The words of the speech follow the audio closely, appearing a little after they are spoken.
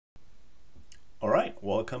right,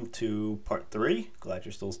 welcome to part 3. Glad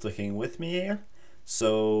you're still sticking with me here.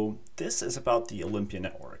 So this is about the Olympia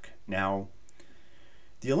Network. Now,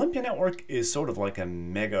 the Olympia Network is sort of like a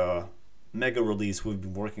mega release we've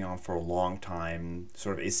been working on for a long time,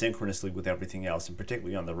 sort of asynchronously with everything else, and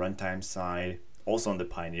particularly on the runtime side, also on the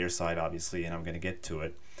Pioneer side, obviously, and I'm going to get to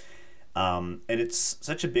it. And it's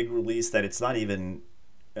such a big release that it's not even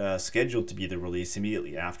scheduled to be the release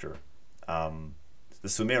immediately after the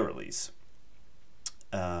Sumer release.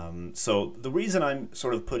 So the reason I'm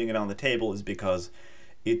sort of putting it on the table is because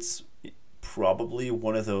it's probably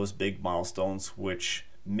one of those big milestones which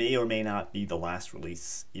may or may not be the last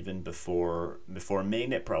release even before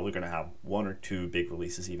mainnet. Probably going to have one or two big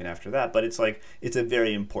releases even after that, but it's a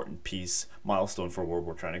very important milestone for where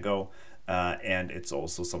we're trying to go, and it's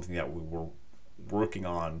also something that we were working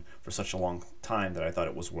on for such a long time that I thought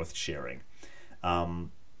it was worth sharing.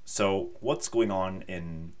 So what's going on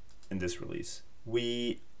in this release?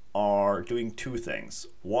 We are doing two things.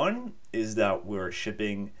 One is that we're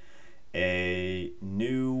shipping a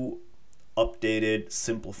new, updated,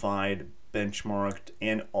 simplified, benchmarked,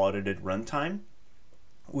 and audited runtime,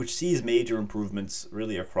 which sees major improvements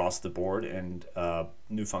really across the board and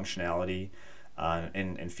new functionality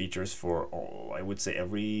and features for, I would say,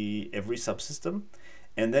 every subsystem.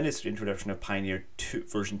 And then it's the introduction of Pioneer 2,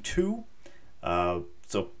 version 2.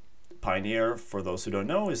 So Pioneer, for those who don't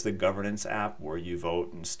know, is the governance app where you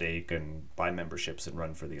vote and stake and buy memberships and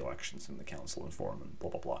run for the elections and the council and forum and blah,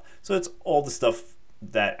 blah, blah. So it's all the stuff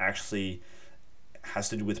that actually has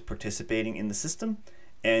to do with participating in the system.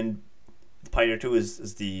 And Pioneer 2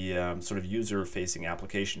 is the sort of user-facing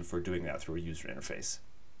application for doing that through a user interface.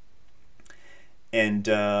 And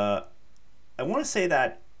I want to say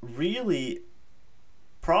that really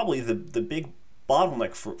probably the big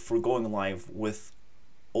bottleneck for going live with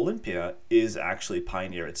Olympia is actually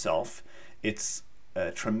Pioneer itself. It's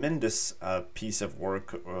a tremendous piece of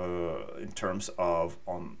work in terms of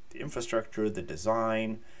the infrastructure, the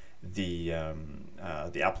design, the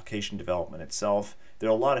application development itself. There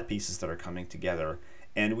are a lot of pieces that are coming together,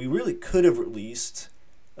 and we really could have released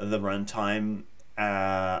the runtime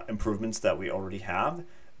improvements that we already have,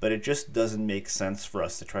 but it just doesn't make sense for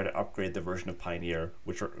us to try to upgrade the version of Pioneer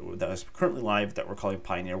that is currently live that we're calling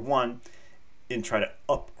Pioneer 1 and try to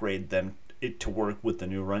upgrade it to work with the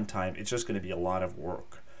new runtime. It's just going to be a lot of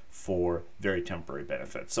work for very temporary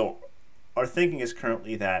benefits. So our thinking is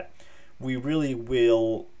currently that we really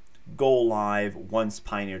will go live once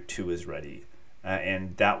Pioneer 2 is ready,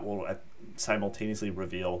 and that will simultaneously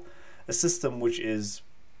reveal a system which is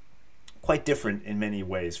quite different in many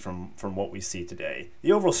ways from what we see today.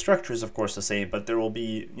 The overall structure is of course the same, but there will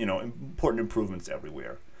be important improvements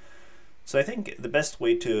everywhere. So I think the best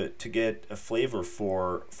way to get a flavor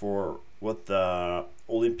for what the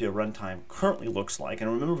Olympia runtime currently looks like,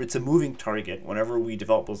 and remember it's a moving target. Whenever we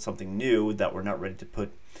develop something new that we're not ready to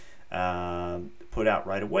put out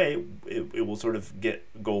right away, it will sort of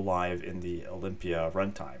go live in the Olympia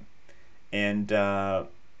runtime, and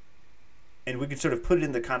we can sort of put it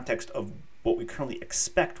in the context of what we currently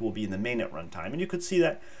expect will be in the mainnet runtime, and you could see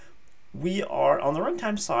that we are on the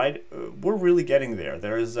runtime side. We're really getting there.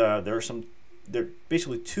 There are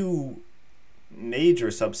basically two major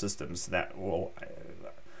subsystems that will.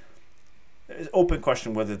 Open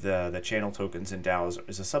question whether the channel tokens in DAOs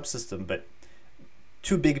is a subsystem, but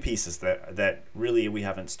two big pieces that really we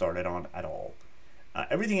haven't started on at all.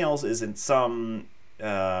 Everything else is in some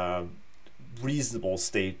reasonable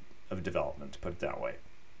state of development, to put it that way.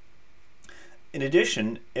 In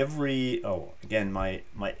addition, again, my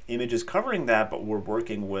image is covering that, but we're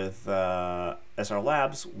working with SR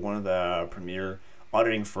Labs, one of the premier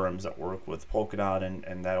auditing firms that work with Polkadot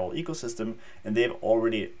and that whole ecosystem, and they've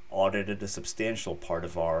already audited a substantial part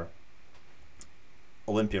of our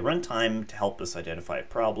Olympia runtime to help us identify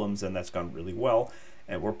problems, and that's gone really well.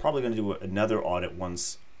 And we're probably going to do another audit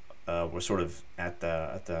once we're sort of at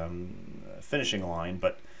the finishing line,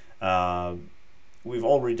 but we've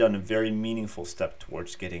already done a very meaningful step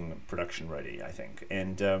towards getting production ready, I think.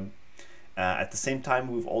 And at the same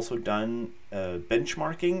time, we've also done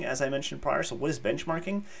benchmarking, as I mentioned prior. So what is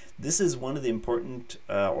benchmarking? This is one of the important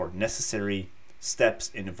or necessary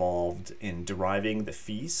steps involved in deriving the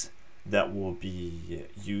fees that will be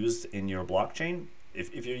used in your blockchain.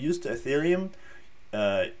 If you're used to Ethereum,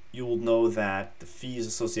 you will know that the fees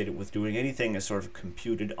associated with doing anything is sort of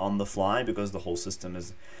computed on the fly because the whole system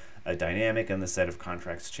is dynamic and the set of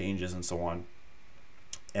contracts changes and so on.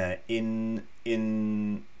 In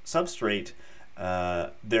Substrate,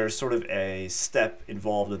 there's sort of a step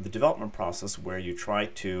involved in the development process where you try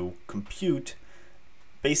to compute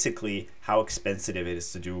basically how expensive it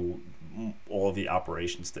is to do all of the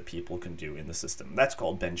operations that people can do in the system. That's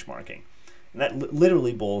called benchmarking. And that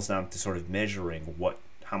literally boils down to sort of measuring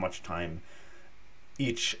how much time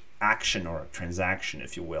each action or transaction,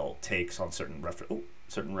 if you will, takes on certain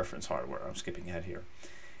reference hardware. I'm skipping ahead here.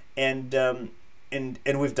 And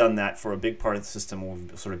we've done that for a big part of the system.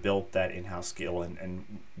 We've sort of built that in-house skill,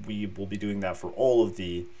 and we will be doing that for all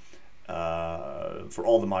the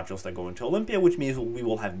modules that go into Olympia, which means we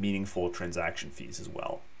will have meaningful transaction fees as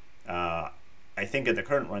well. I think at the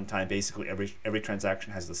current runtime, basically every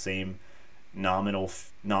transaction has the same nominal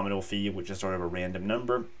fee, which is sort of a random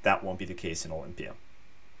number. That won't be the case in Olympia.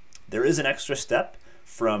 There is an extra step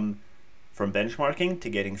from benchmarking to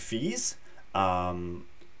getting fees,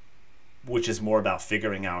 which is more about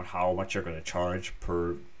figuring out how much you're going to charge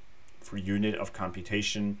per unit of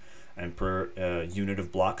computation and per unit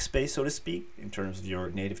of block space, so to speak, in terms of your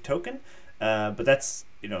native token. But that's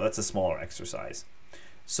a smaller exercise.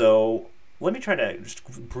 So let me try to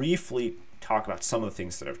just briefly talk about some of the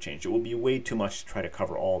things that have changed. It will be way too much to try to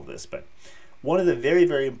cover all of this, but one of the very,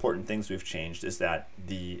 very important things we've changed is that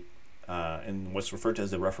in what's referred to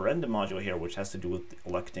as the referendum module here, which has to do with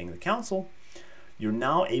electing the council, you're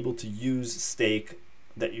now able to use stake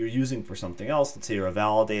that you're using for something else. Let's say you're a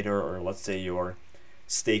validator, or let's say you're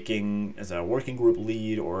staking as a working group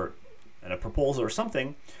lead or in a proposal or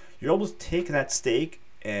something. You're able to take that stake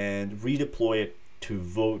and redeploy it to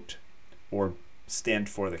vote or stand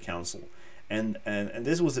for the council. And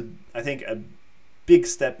this was, I think, a big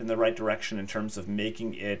step in the right direction in terms of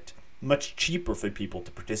making it much cheaper for people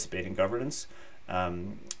to participate in governance.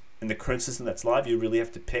 In the current system that's live, you really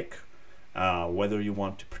have to pick whether you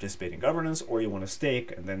want to participate in governance or you want to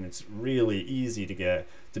stake, and then it's really easy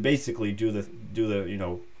to basically do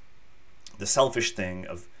the selfish thing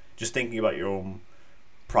of just thinking about your own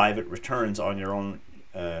private returns on your own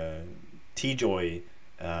TJoy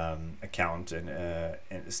account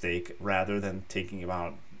and stake, rather than thinking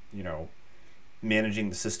about managing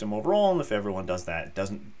the system overall. And if everyone does that,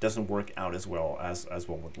 it doesn't work out as well as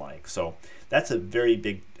one would like. So that's a very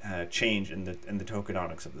big change in the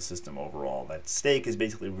tokenomics of the system overall. That stake is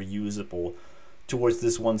basically reusable towards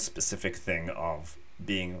this one specific thing of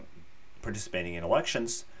participating in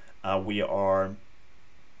elections. We are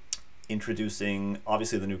introducing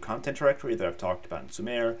obviously the new content directory that I've talked about in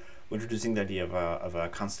Sumer. We're introducing the idea of a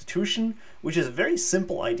constitution, which is a very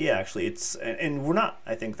simple idea actually. And we're not,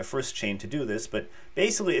 I think, the first chain to do this, but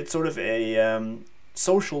basically it's sort of a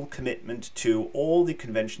social commitment to all the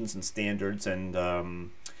conventions and standards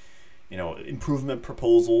and improvement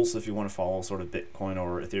proposals, if you want to follow sort of Bitcoin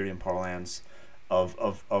or Ethereum parlance,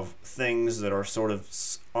 of things that are sort of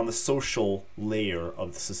on the social layer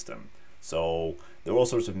of the system. So there are all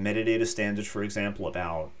sorts of metadata standards, for example,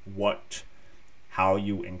 about how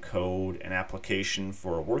you encode an application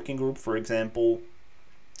for a working group, for example.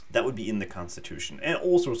 That would be in the Constitution, and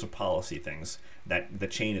all sorts of policy things that the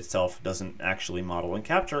chain itself doesn't actually model and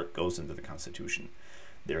capture goes into the Constitution.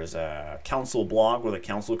 There's a council blog where the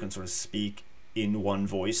council can sort of speak in one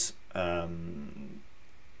voice to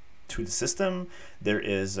the system. There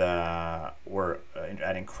is we're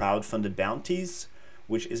adding crowd-funded bounties,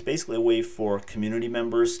 which is basically a way for community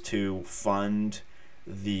members to fund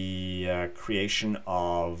the creation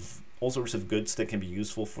of all sorts of goods that can be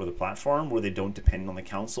useful for the platform, where they don't depend on the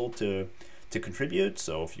council to contribute.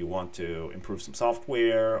 So if you want to improve some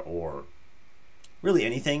software or really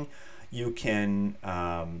anything, you can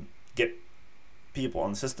get people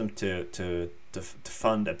on the system to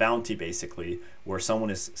fund a bounty, basically, where someone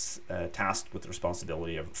is tasked with the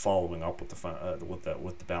responsibility of following up with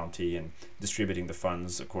the bounty and distributing the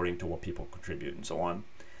funds according to what people contribute and so on.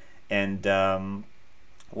 And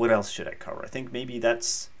what else should I cover? I think maybe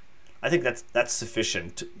that's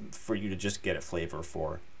sufficient for you to just get a flavor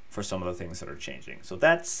for some of the things that are changing. So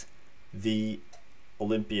that's the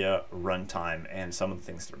Olympia runtime and some of the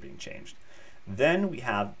things that are being changed. Then we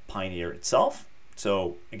have Pioneer itself.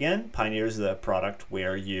 So again, Pioneer is the product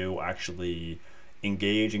where you actually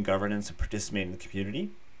engage in governance and participate in the community.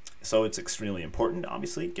 So it's extremely important,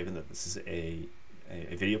 obviously, given that this is a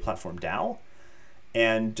video platform DAO.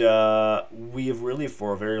 And we have really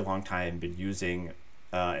for a very long time been using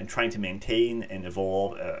and trying to maintain and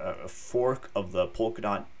evolve a fork of the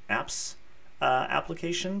Polkadot apps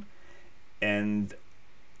application. And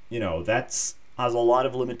that's has a lot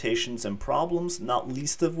of limitations and problems, not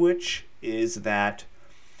least of which is that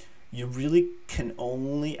you really can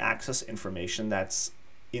only access information that's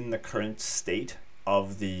in the current state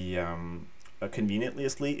of the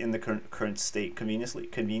conveniently in the current state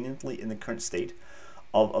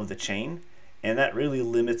of the chain. And that really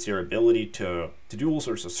limits your ability to do all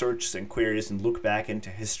sorts of searches and queries and look back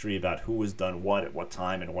into history about who has done what at what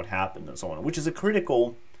time and what happened and so on, which is a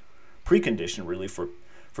critical precondition really for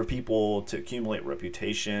people to accumulate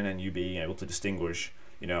reputation and you being able to distinguish,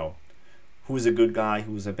 you know, who's a good guy,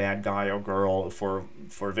 who's a bad guy or girl for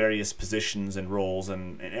various positions and roles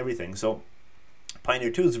and everything. So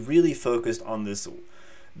Pioneer 2 is really focused on this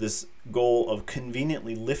goal of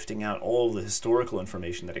conveniently lifting out all of the historical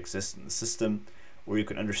information that exists in the system, where you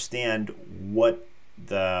can understand what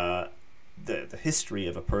the history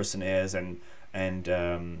of a person is, and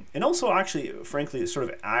also actually, frankly, sort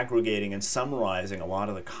of aggregating and summarizing a lot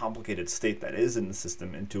of the complicated state that is in the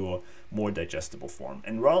system into a more digestible form.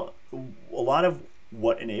 And a lot of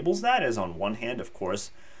what enables that is, on one hand, of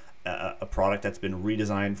course, a product that's been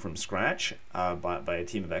redesigned from scratch by a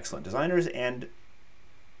team of excellent designers,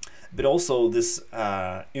 but also this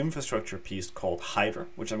infrastructure piece called Hydra,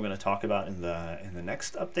 which I'm going to talk about in the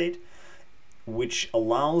next update, which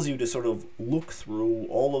allows you to sort of look through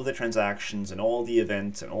all of the transactions and all the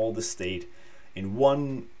events and all the state in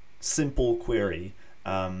one simple query,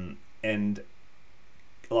 and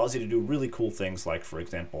allows you to do really cool things like, for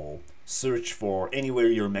example, search for anywhere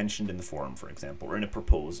you're mentioned in the forum, for example, or in a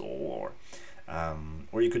proposal, or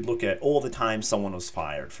you could look at all the times someone was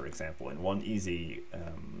fired, for example, in one easy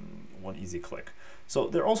click. So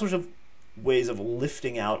there are all sorts of ways of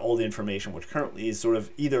lifting out all the information, which currently is sort of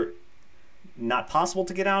either not possible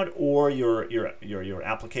to get out, or your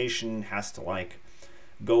application has to like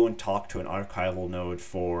go and talk to an archival node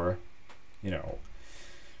for, you know,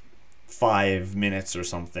 5 minutes or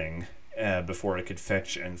something before it could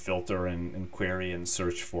fetch and filter and query and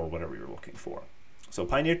search for whatever you're looking for. So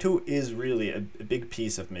Pioneer 2 is really a big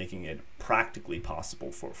piece of making it practically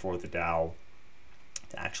possible for the DAO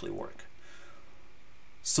to actually work.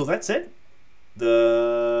 So that's it.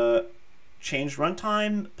 The changed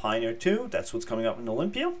runtime, Pioneer 2, that's what's coming up in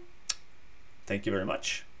Olympia. Thank you very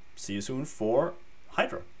much. See you soon for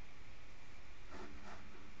Hydra.